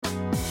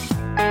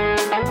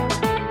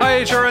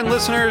HRN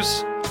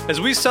listeners.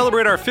 As we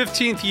celebrate our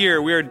 15th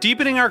year, we are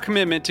deepening our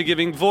commitment to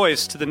giving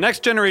voice to the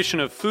next generation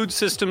of food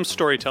systems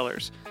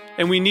storytellers,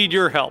 and we need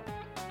your help.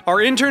 Our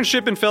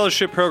internship and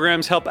fellowship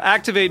programs help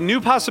activate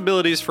new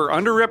possibilities for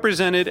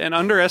underrepresented and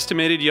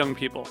underestimated young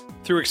people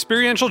through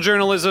experiential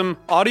journalism,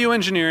 audio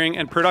engineering,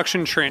 and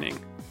production training.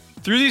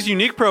 Through these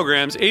unique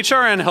programs,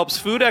 HRN helps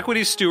food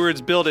equity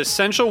stewards build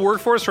essential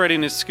workforce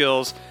readiness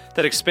skills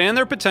that expand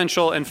their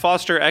potential and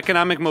foster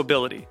economic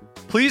mobility.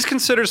 Please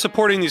consider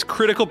supporting these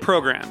critical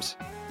programs.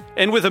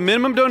 And with a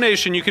minimum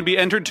donation, you can be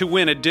entered to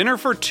win a dinner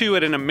for two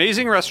at an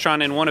amazing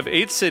restaurant in one of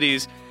 8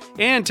 cities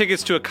and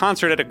tickets to a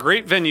concert at a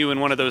great venue in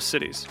one of those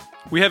cities.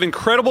 We have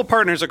incredible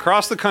partners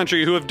across the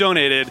country who have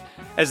donated,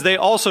 as they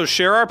also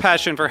share our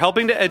passion for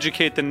helping to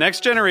educate the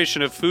next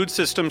generation of food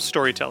systems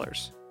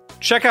storytellers.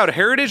 Check out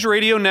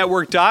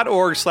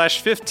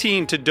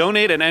heritageradionetwork.org/15 to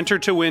donate and enter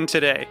to win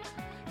today.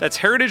 That's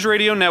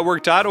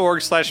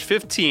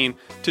heritageradionetwork.org/15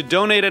 to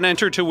donate and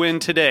enter to win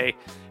today.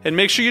 And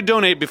make sure you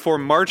donate before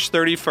March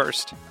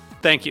 31st.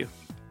 Thank you.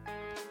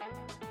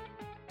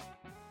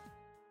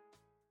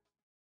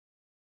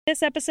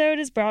 This episode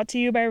is brought to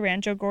you by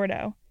Rancho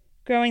Gordo,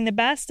 growing the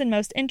best and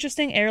most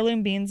interesting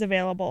heirloom beans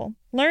available.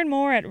 Learn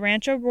more at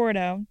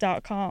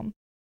ranchogordo.com.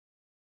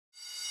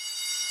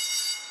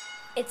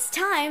 It's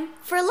time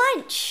for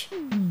lunch.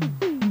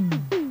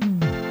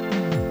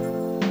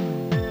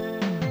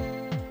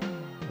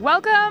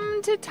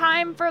 Welcome to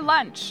Time for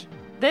Lunch.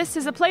 This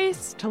is a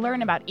place to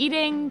learn about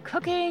eating,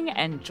 cooking,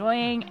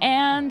 enjoying,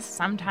 and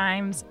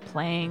sometimes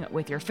playing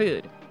with your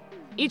food.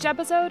 Each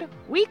episode,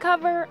 we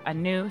cover a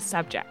new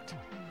subject.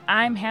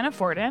 I'm Hannah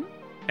Forden.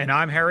 And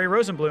I'm Harry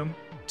Rosenblum.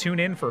 Tune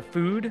in for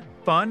food,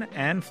 fun,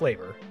 and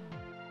flavor.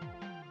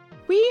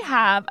 We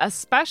have a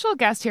special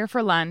guest here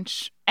for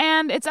lunch,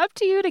 and it's up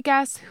to you to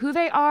guess who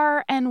they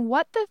are and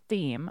what the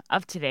theme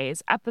of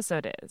today's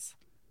episode is.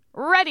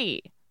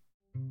 Ready?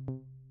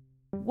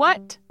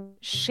 What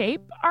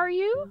shape are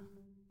you?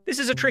 This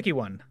is a tricky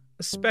one,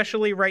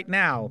 especially right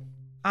now.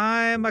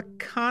 I'm a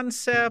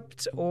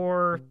concept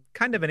or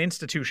kind of an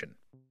institution.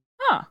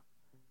 Huh.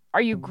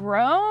 Are you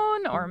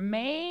grown or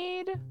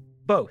made?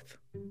 Both.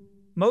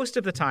 Most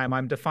of the time,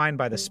 I'm defined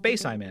by the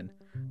space I'm in,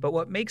 but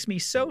what makes me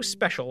so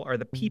special are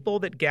the people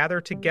that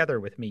gather together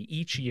with me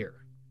each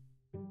year.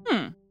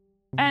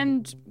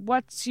 And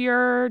what's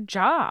your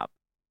job?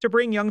 To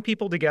bring young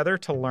people together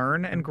to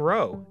learn and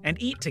grow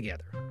and eat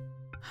together.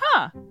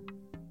 Huh.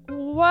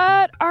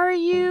 What are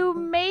you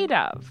made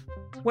of?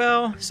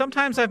 Well,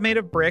 sometimes I've made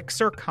of bricks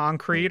or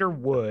concrete or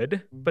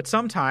wood, but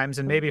sometimes,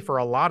 and maybe for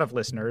a lot of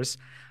listeners,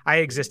 I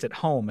exist at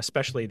home,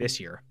 especially this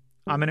year.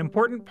 I'm an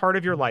important part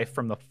of your life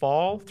from the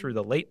fall through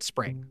the late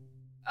spring.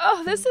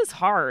 Oh, this is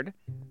hard.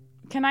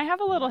 Can I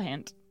have a little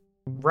hint?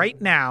 Right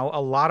now,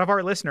 a lot of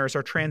our listeners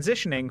are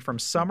transitioning from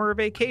summer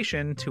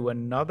vacation to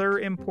another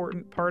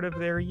important part of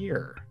their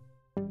year.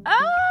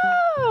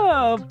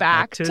 Oh,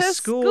 back to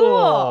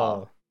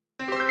school.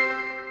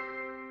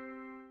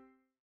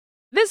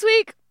 This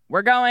week,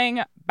 we're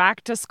going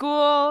back to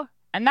school,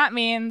 and that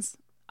means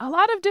a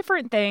lot of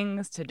different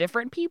things to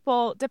different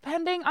people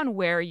depending on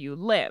where you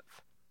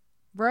live.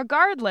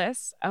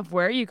 Regardless of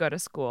where you go to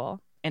school,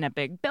 in a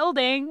big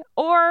building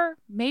or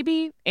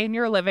maybe in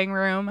your living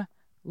room,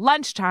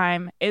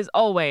 lunchtime is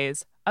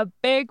always a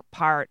big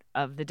part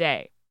of the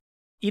day.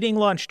 Eating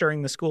lunch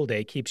during the school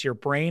day keeps your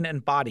brain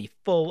and body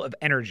full of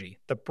energy.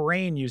 The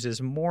brain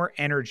uses more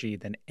energy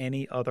than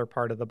any other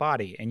part of the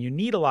body, and you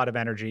need a lot of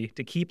energy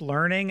to keep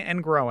learning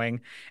and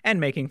growing and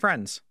making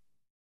friends.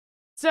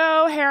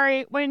 So,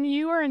 Harry, when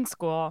you were in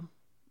school,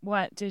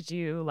 what did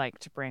you like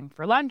to bring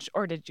for lunch,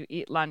 or did you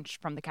eat lunch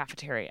from the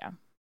cafeteria?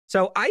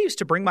 So I used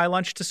to bring my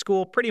lunch to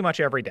school pretty much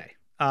every day.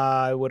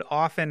 I would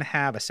often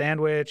have a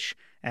sandwich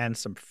and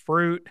some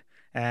fruit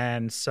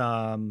and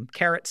some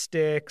carrot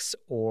sticks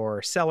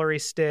or celery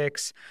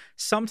sticks.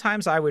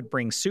 Sometimes I would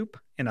bring soup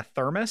in a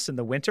thermos in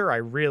the winter. I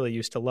really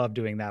used to love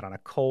doing that on a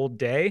cold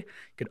day. You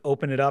could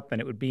open it up and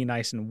it would be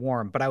nice and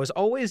warm. But I was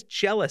always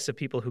jealous of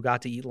people who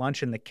got to eat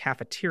lunch in the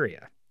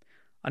cafeteria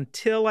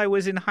until I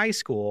was in high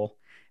school,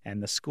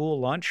 and the school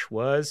lunch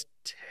was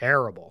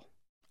terrible.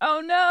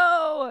 Oh,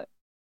 no!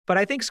 But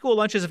I think school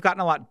lunches have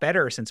gotten a lot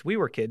better since we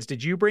were kids.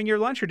 Did you bring your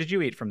lunch or did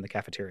you eat from the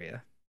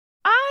cafeteria?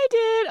 I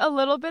did a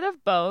little bit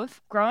of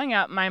both. Growing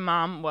up, my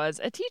mom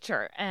was a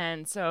teacher,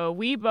 and so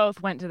we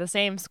both went to the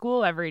same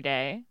school every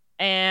day.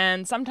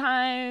 And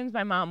sometimes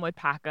my mom would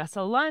pack us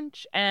a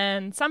lunch,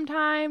 and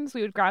sometimes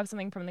we would grab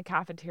something from the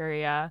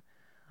cafeteria.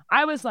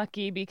 I was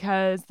lucky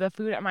because the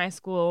food at my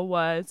school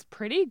was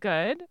pretty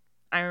good.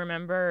 I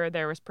remember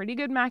there was pretty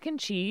good mac and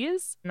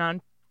cheese, and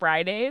on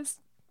Fridays,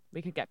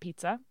 we could get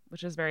pizza,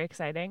 which was very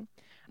exciting.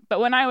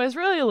 But when I was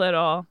really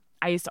little,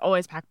 I used to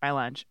always pack my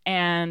lunch,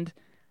 and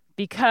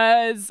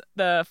because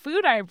the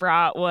food I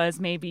brought was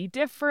maybe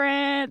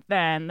different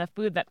than the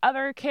food that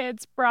other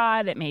kids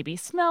brought. It maybe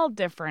smelled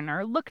different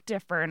or looked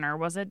different or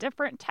was a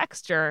different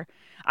texture.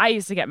 I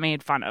used to get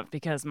made fun of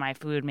because my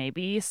food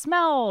maybe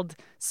smelled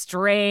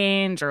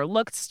strange or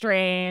looked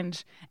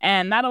strange,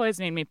 and that always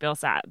made me feel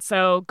sad.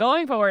 So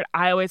going forward,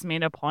 I always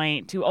made a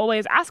point to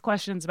always ask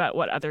questions about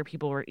what other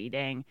people were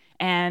eating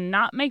and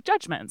not make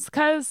judgments,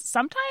 because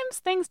sometimes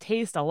things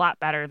taste a lot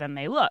better than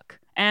they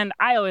look, and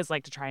I always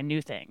like to try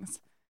new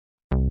things.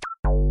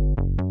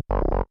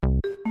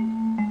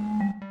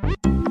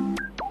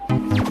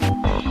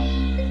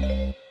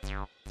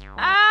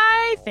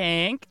 I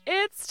think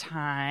it's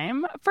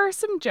time for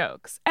some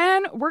jokes.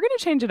 And we're going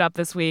to change it up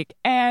this week,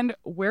 and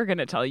we're going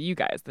to tell you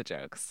guys the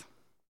jokes.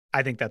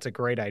 I think that's a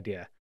great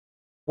idea.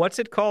 What's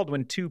it called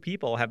when two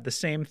people have the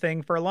same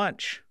thing for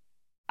lunch?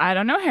 I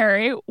don't know,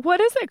 Harry.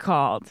 What is it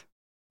called?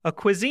 A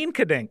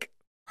cuisine-kadink.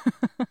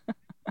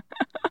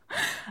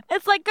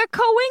 It's like a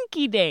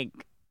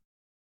coinky-dink.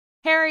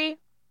 Harry,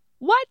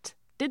 what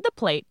did the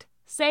plate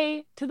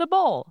say to the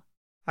bowl?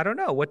 I don't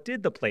know. What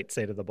did the plate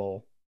say to the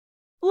bowl?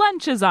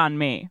 Lunch is on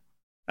me.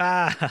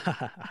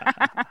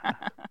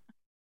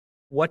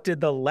 What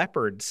did the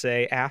leopard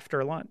say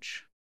after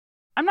lunch?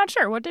 I'm not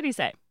sure. What did he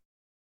say?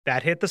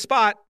 That hit the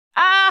spot.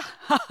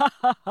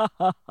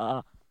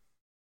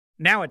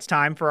 Now it's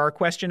time for our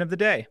question of the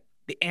day.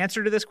 The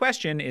answer to this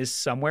question is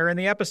somewhere in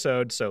the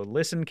episode, so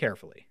listen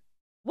carefully.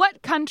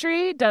 What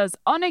country does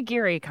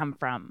onigiri come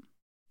from?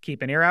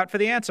 Keep an ear out for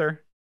the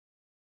answer.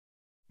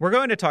 We're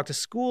going to talk to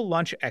school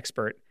lunch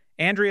expert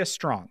Andrea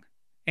Strong.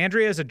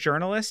 Andrea is a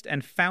journalist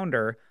and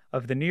founder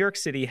of the New York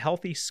City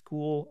Healthy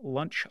School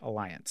Lunch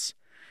Alliance.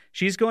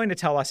 She's going to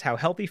tell us how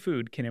healthy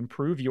food can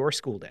improve your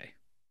school day.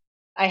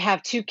 I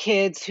have two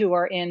kids who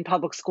are in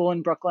public school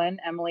in Brooklyn,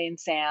 Emily and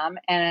Sam.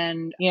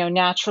 And,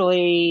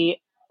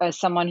 naturally, as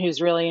someone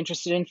who's really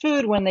interested in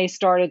food, when they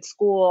started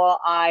school,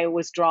 I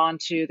was drawn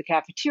to the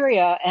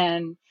cafeteria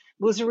and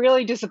was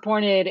really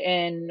disappointed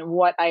in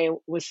what I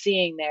was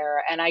seeing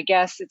there. And I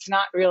guess it's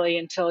not really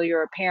until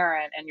you're a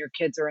parent and your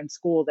kids are in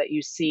school that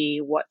you see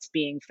what's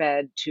being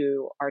fed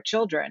to our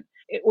children.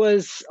 It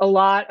was a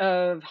lot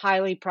of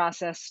highly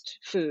processed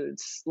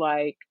foods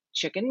like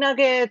chicken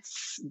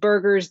nuggets,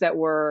 burgers that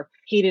were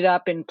heated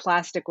up in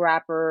plastic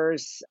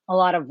wrappers, a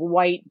lot of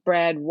white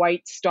bread,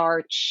 white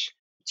starch,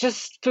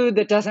 just food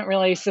that doesn't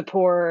really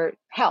support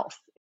health.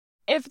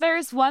 If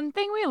there's one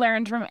thing we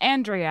learned from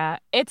Andrea,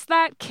 it's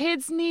that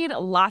kids need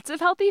lots of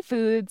healthy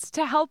foods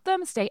to help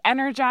them stay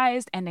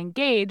energized and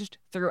engaged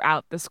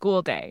throughout the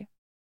school day.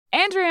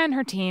 Andrea and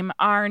her team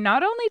are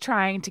not only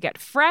trying to get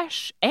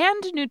fresh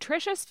and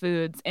nutritious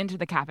foods into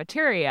the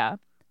cafeteria,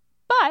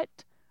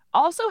 but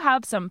also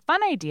have some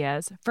fun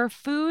ideas for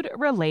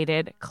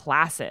food-related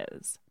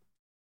classes.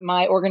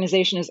 My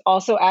organization is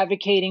also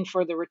advocating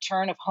for the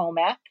return of home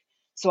ec.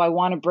 So I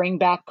want to bring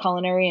back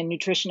culinary and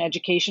nutrition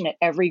education at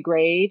every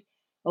grade.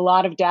 A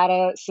lot of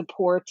data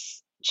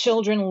supports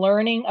children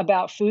learning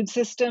about food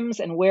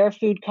systems and where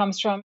food comes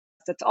from.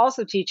 That's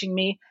also teaching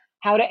me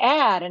how to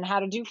add and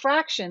how to do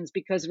fractions,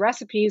 because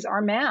recipes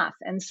are math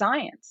and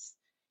science.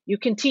 You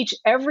can teach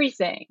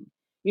everything.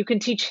 You can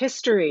teach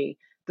history,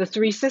 the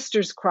Three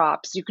Sisters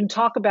crops. You can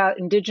talk about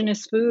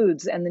indigenous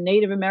foods and the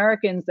Native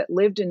Americans that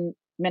lived in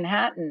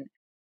Manhattan.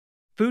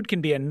 Food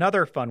can be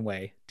another fun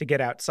way to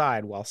get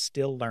outside while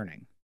still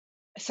learning.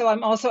 So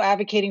I'm also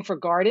advocating for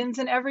gardens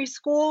in every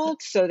school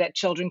so that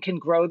children can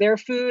grow their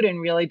food and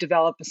really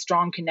develop a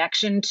strong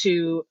connection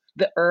to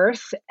the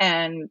earth.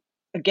 And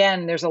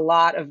again, there's a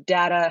lot of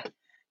data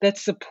that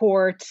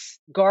supports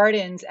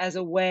gardens as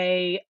a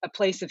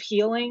place of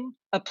healing,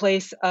 a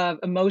place of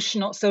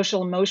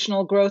social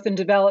emotional growth and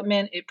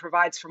development. It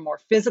provides for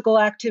more physical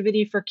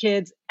activity for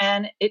kids,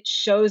 and it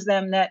shows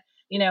them that,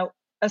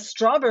 a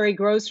strawberry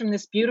grows from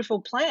this beautiful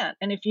plant.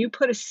 And if you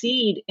put a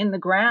seed in the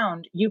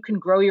ground, you can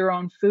grow your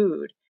own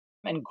food.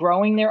 And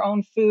growing their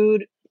own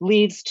food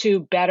leads to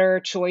better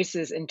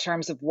choices in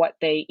terms of what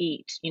they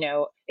eat.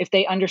 If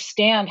they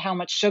understand how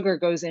much sugar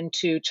goes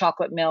into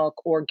chocolate milk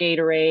or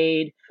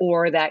Gatorade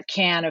or that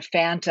can of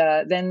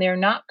Fanta, then they're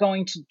not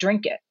going to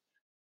drink it.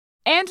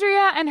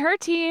 Andrea and her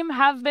team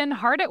have been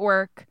hard at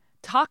work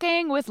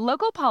talking with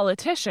local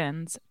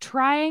politicians,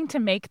 trying to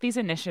make these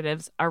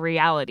initiatives a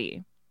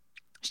reality.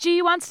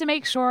 She wants to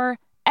make sure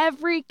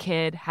every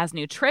kid has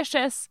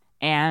nutritious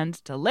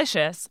and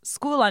delicious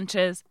school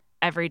lunches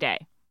every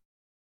day.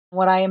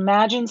 What I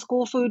imagine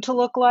school food to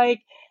look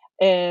like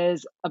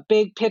is a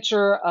big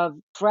pitcher of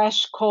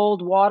fresh,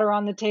 cold water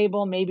on the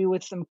table, maybe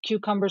with some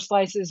cucumber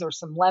slices or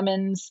some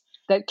lemons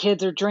that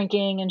kids are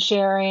drinking and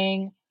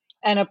sharing,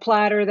 and a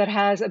platter that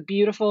has a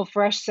beautiful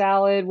fresh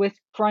salad with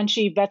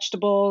crunchy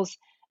vegetables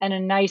and a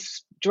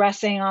nice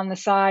dressing on the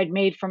side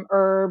made from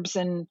herbs,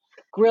 and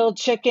grilled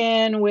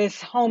chicken with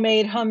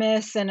homemade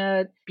hummus and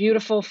a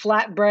beautiful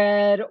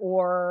flatbread,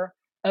 or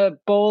a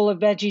bowl of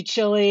veggie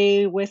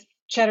chili with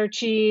cheddar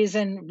cheese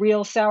and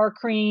real sour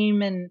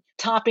cream, and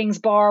toppings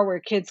bar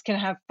where kids can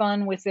have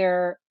fun with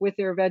their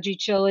veggie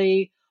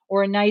chili,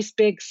 or a nice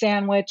big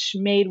sandwich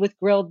made with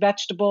grilled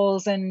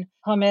vegetables and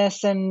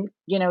hummus and,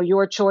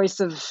 your choice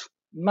of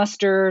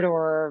mustard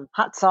or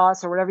hot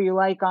sauce or whatever you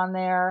like on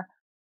there.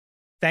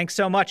 Thanks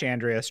so much,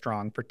 Andrea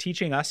Strong, for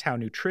teaching us how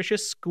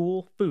nutritious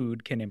school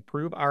food can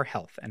improve our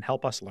health and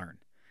help us learn.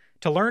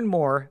 To learn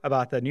more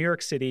about the New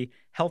York City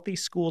Healthy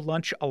School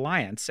Lunch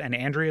Alliance and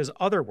Andrea's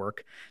other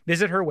work,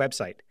 visit her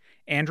website,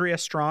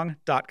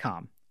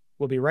 andreastrong.com.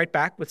 We'll be right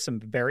back with some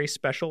very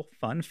special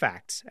fun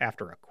facts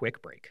after a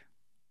quick break.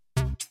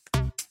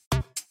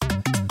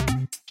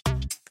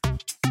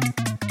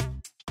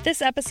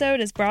 This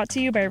episode is brought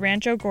to you by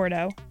Rancho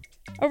Gordo.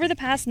 Over the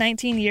past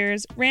 19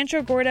 years,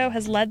 Rancho Gordo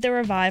has led the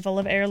revival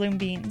of heirloom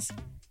beans,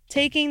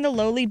 taking the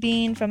lowly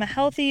bean from a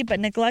healthy but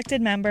neglected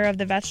member of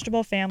the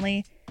vegetable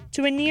family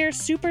to a near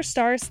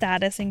superstar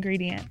status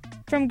ingredient.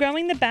 From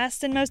growing the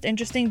best and most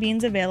interesting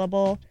beans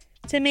available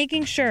to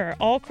making sure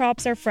all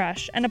crops are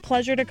fresh and a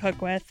pleasure to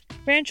cook with,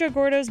 Rancho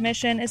Gordo's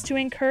mission is to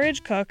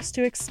encourage cooks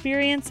to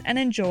experience and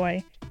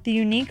enjoy the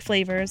unique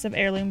flavors of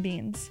heirloom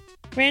beans.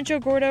 Rancho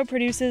Gordo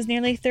produces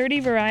nearly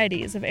 30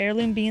 varieties of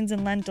heirloom beans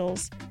and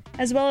lentils,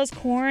 as well as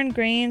corn,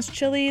 grains,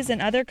 chilies,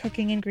 and other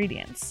cooking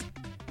ingredients.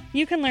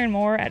 You can learn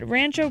more at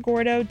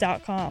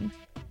ranchogordo.com.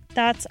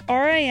 That's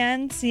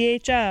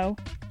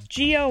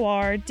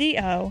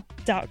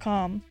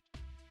RANCHOGORDO.com.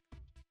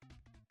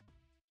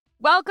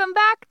 Welcome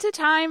back to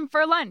Time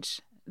for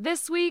Lunch.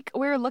 This week,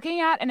 we're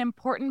looking at an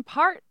important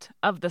part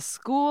of the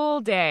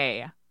school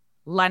day,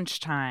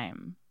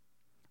 lunchtime.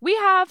 We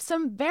have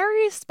some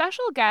very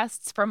special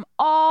guests from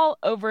all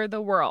over the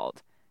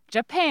world: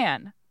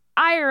 Japan,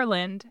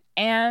 Ireland,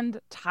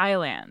 and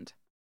Thailand.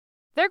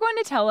 They're going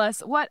to tell us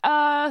what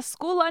a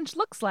school lunch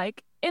looks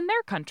like in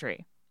their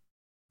country.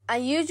 I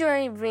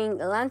usually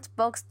bring a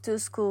lunchbox to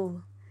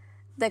school.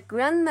 The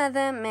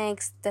grandmother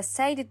makes the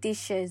side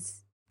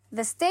dishes.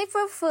 The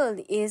staple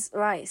food is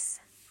rice.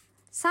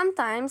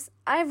 Sometimes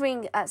I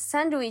bring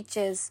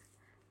sandwiches.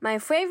 My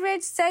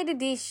favorite side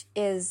dish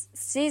is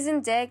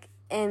seasoned egg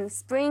and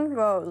spring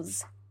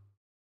rolls.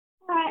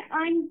 Hi,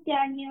 I'm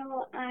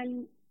Daniel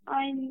and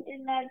I'm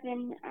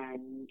 11,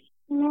 and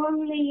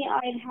normally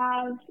I'd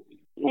have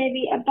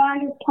maybe a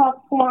bag of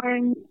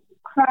popcorn,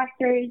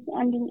 crackers,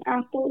 and an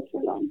apple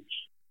for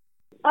lunch.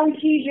 I'm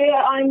TJ,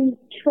 I'm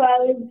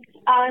 12,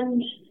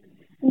 and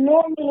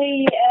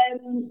normally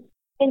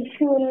in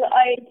school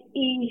I'd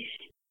eat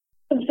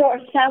some sort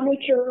of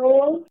sandwich or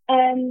roll,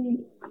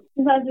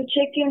 sometimes with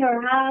chicken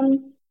or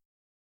ham.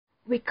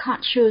 We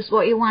can't choose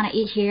what you want to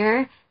eat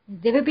here.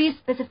 There will be a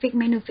specific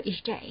menu for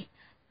each day.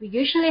 We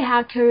usually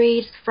have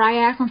curries, fried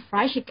eggs, and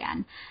fried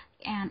chicken,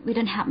 and we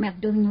don't have milk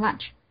during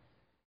lunch.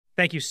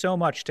 Thank you so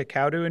much to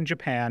Kaudu in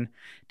Japan,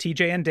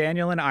 TJ and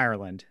Daniel in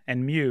Ireland,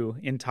 and Mew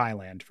in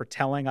Thailand for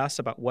telling us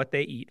about what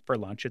they eat for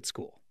lunch at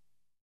school.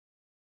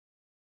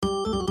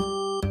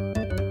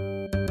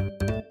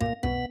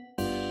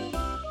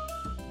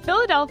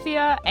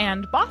 Philadelphia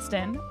and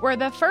Boston were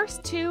the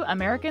first two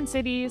American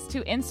cities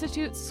to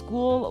institute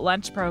school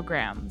lunch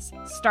programs,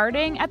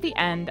 starting at the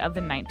end of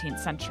the 19th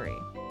century.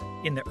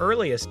 In the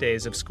earliest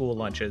days of school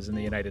lunches in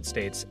the United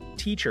States,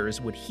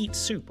 teachers would heat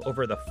soup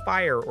over the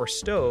fire or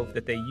stove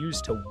that they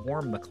used to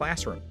warm the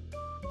classroom.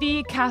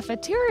 The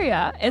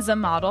cafeteria is a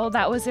model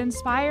that was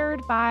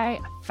inspired by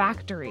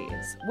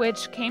factories,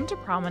 which came to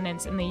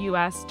prominence in the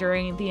U.S.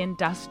 during the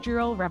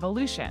Industrial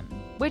Revolution,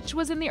 which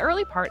was in the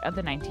early part of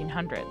the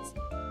 1900s.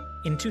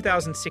 In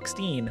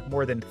 2016,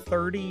 more than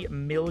 30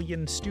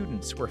 million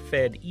students were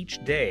fed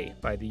each day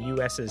by the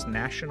U.S.'s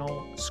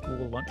National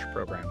School Lunch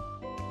Program.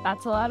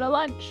 That's a lot of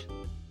lunch.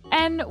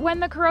 And when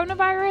the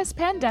coronavirus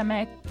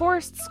pandemic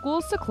forced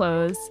schools to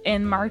close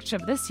in March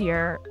of this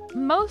year,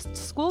 most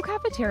school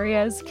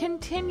cafeterias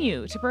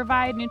continue to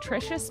provide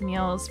nutritious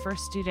meals for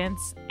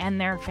students and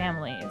their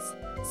families.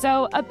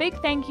 So a big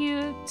thank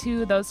you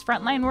to those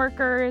frontline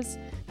workers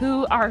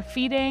who are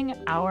feeding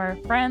our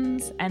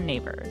friends and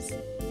neighbors.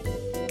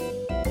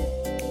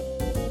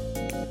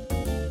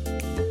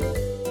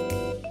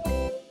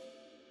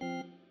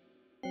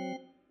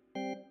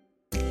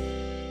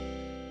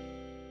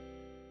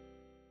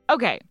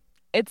 Okay,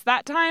 it's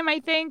that time, I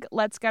think.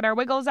 Let's get our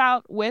wiggles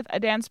out with a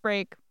dance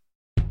break.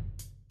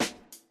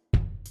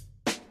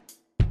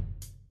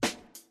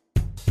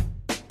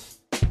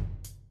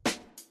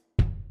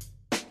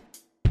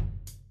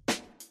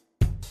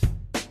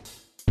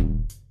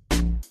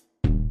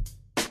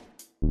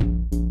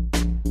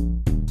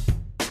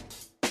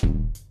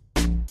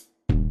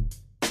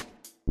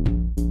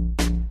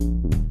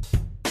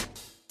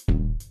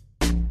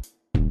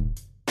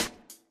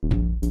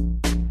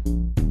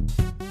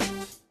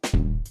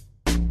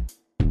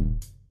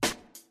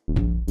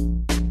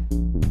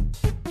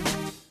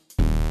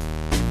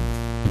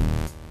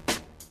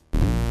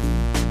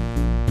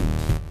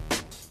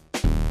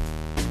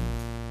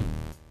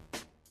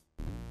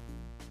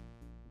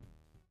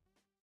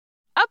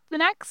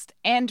 Next,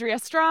 Andrea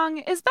Strong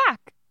is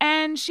back,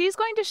 and she's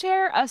going to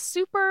share a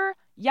super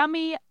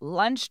yummy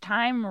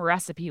lunchtime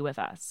recipe with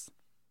us.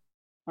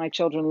 My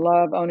children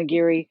love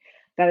onigiri.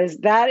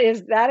 That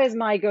is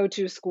my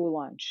go-to school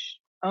lunch.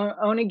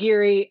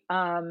 Onigiri,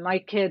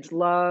 my kids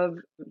love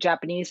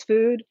Japanese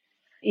food.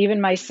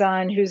 Even my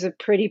son, who's a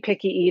pretty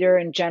picky eater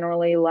and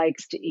generally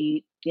likes to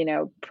eat,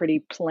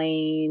 pretty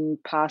plain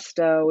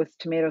pasta with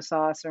tomato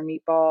sauce or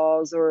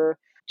meatballs or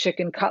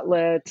chicken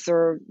cutlets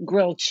or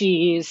grilled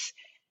cheese.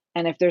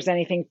 And if there's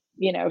anything,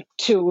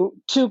 too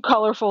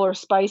colorful or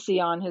spicy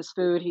on his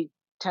food, he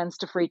tends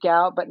to freak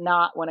out, but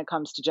not when it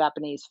comes to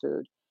Japanese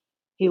food.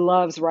 He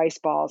loves rice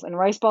balls, and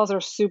rice balls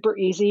are super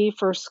easy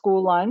for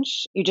school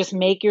lunch. You just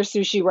make your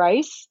sushi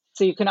rice.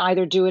 So you can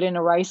either do it in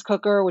a rice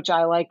cooker, which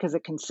I like because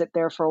it can sit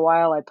there for a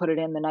while. I put it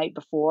in the night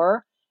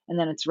before and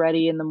then it's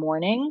ready in the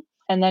morning.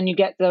 And then you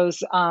get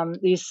these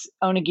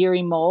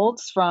onigiri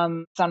molds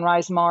from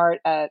Sunrise Mart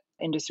at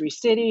Industry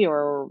City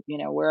or,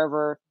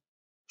 wherever.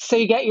 So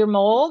you get your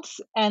molds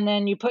and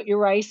then you put your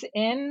rice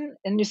in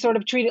and you sort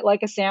of treat it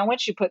like a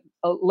sandwich. You put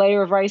a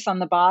layer of rice on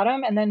the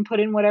bottom and then put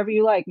in whatever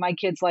you like. My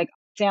kids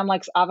Sam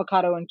likes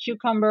avocado and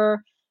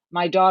cucumber.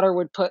 My daughter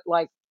would put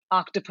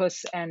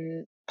octopus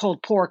and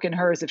pulled pork in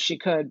hers if she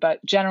could. But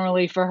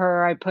generally for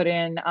her, I put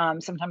in,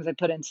 sometimes I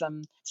put in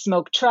some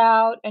smoked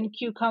trout and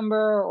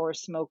cucumber or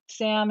smoked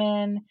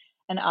salmon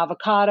and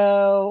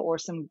avocado or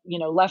some,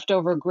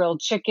 leftover grilled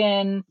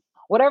chicken.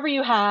 Whatever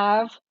you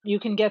have, you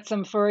can get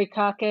some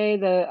furikake,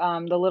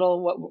 the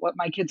little, what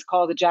my kids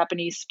call the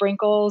Japanese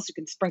sprinkles. You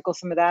can sprinkle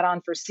some of that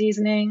on for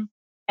seasoning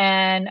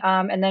and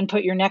then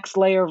put your next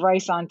layer of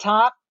rice on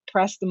top,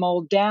 press the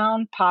mold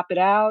down, pop it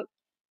out,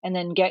 and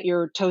then get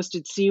your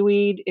toasted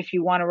seaweed. If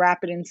you want to wrap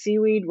it in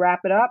seaweed,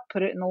 wrap it up,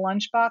 put it in the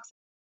lunchbox.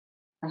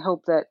 I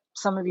hope that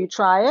some of you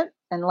try it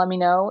and let me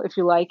know if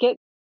you like it.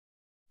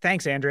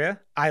 Thanks,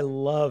 Andrea. I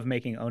love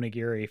making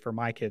onigiri for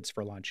my kids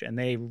for lunch, and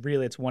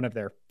it's one of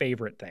their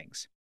favorite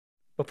things.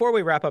 Before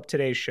we wrap up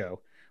today's show,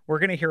 we're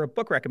going to hear a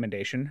book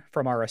recommendation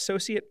from our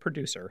associate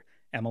producer,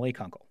 Emily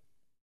Kunkel.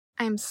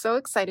 I'm so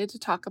excited to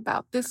talk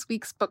about this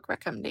week's book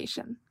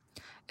recommendation.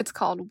 It's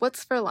called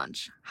What's for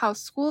Lunch? How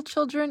School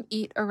Children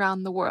Eat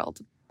Around the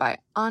World by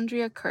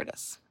Andrea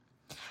Curtis.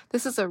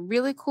 This is a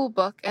really cool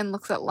book and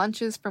looks at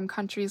lunches from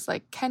countries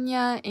like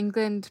Kenya,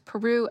 England,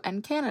 Peru,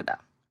 and Canada.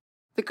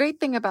 The great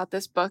thing about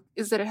this book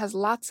is that it has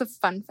lots of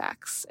fun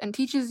facts and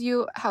teaches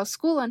you how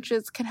school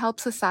lunches can help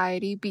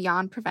society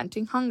beyond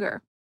preventing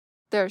hunger.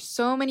 There are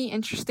so many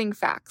interesting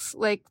facts,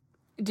 like,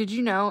 did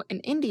you know in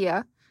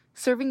India,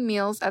 serving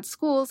meals at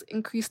schools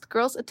increased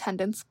girls'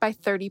 attendance by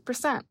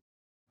 30%?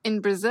 In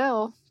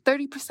Brazil,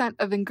 30%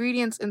 of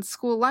ingredients in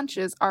school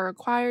lunches are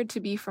required to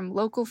be from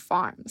local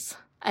farms.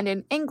 And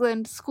in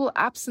England, school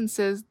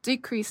absences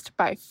decreased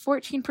by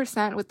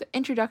 14% with the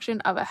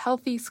introduction of a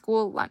healthy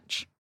school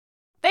lunch.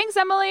 Thanks,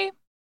 Emily.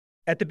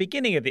 At the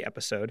beginning of the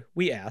episode,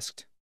 we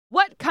asked,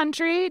 what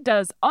country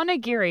does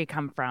onigiri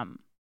come from?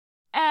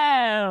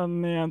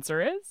 And the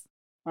answer is?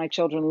 My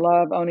children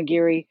love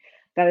onigiri.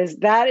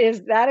 That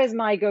is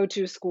my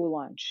go-to school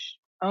lunch.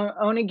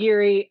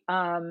 Onigiri,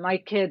 my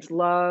kids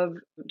love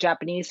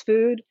Japanese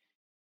food.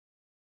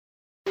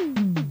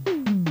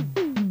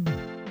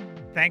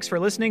 Thanks for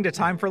listening to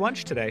Time for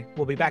Lunch today.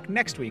 We'll be back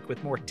next week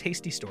with more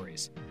tasty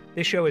stories.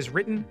 This show is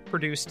written,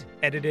 produced,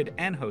 edited,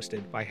 and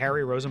hosted by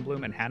Harry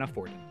Rosenblum and Hannah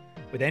Forden,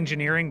 with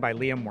engineering by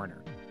Liam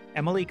Werner.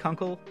 Emily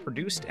Kunkel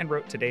produced and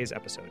wrote today's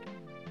episode.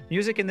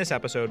 Music in this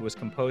episode was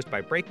composed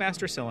by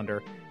Breakmaster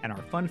Cylinder, and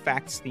our Fun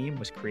Facts theme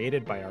was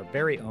created by our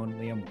very own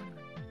Liam Werner.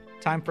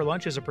 Time for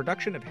Lunch is a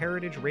production of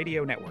Heritage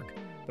Radio Network,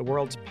 the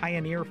world's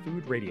pioneer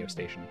food radio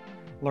station.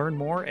 Learn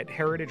more at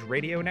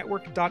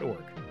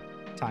heritageradionetwork.org.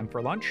 Time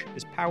for Lunch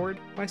is powered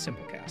by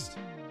Simplecast.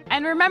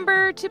 And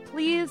remember to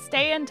please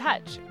stay in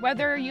touch,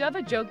 whether you have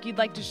a joke you'd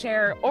like to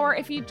share or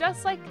if you'd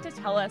just like to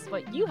tell us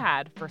what you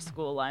had for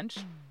school lunch.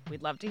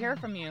 We'd love to hear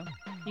from you.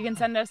 You can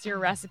send us your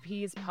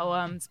recipes,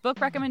 poems,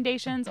 book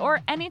recommendations,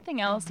 or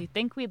anything else you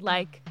think we'd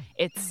like.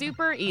 It's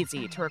super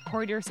easy to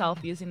record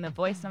yourself using the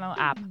Voice Memo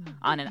app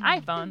on an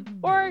iPhone,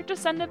 or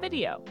just send a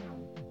video.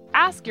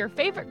 Ask your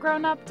favorite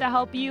grown-up to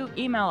help you.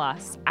 Email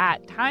us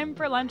at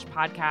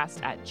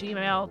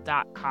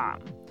timeforlunchpodcast@gmail.com.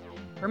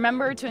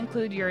 Remember to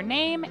include your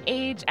name,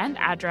 age, and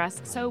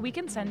address so we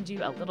can send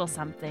you a little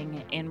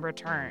something in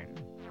return.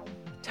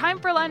 Time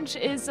for Lunch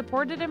is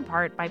supported in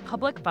part by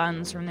public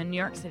funds from the New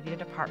York City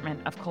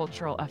Department of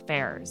Cultural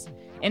Affairs,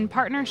 in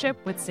partnership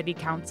with City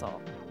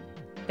Council.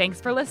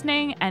 Thanks for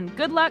listening, and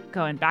good luck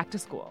going back to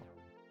school.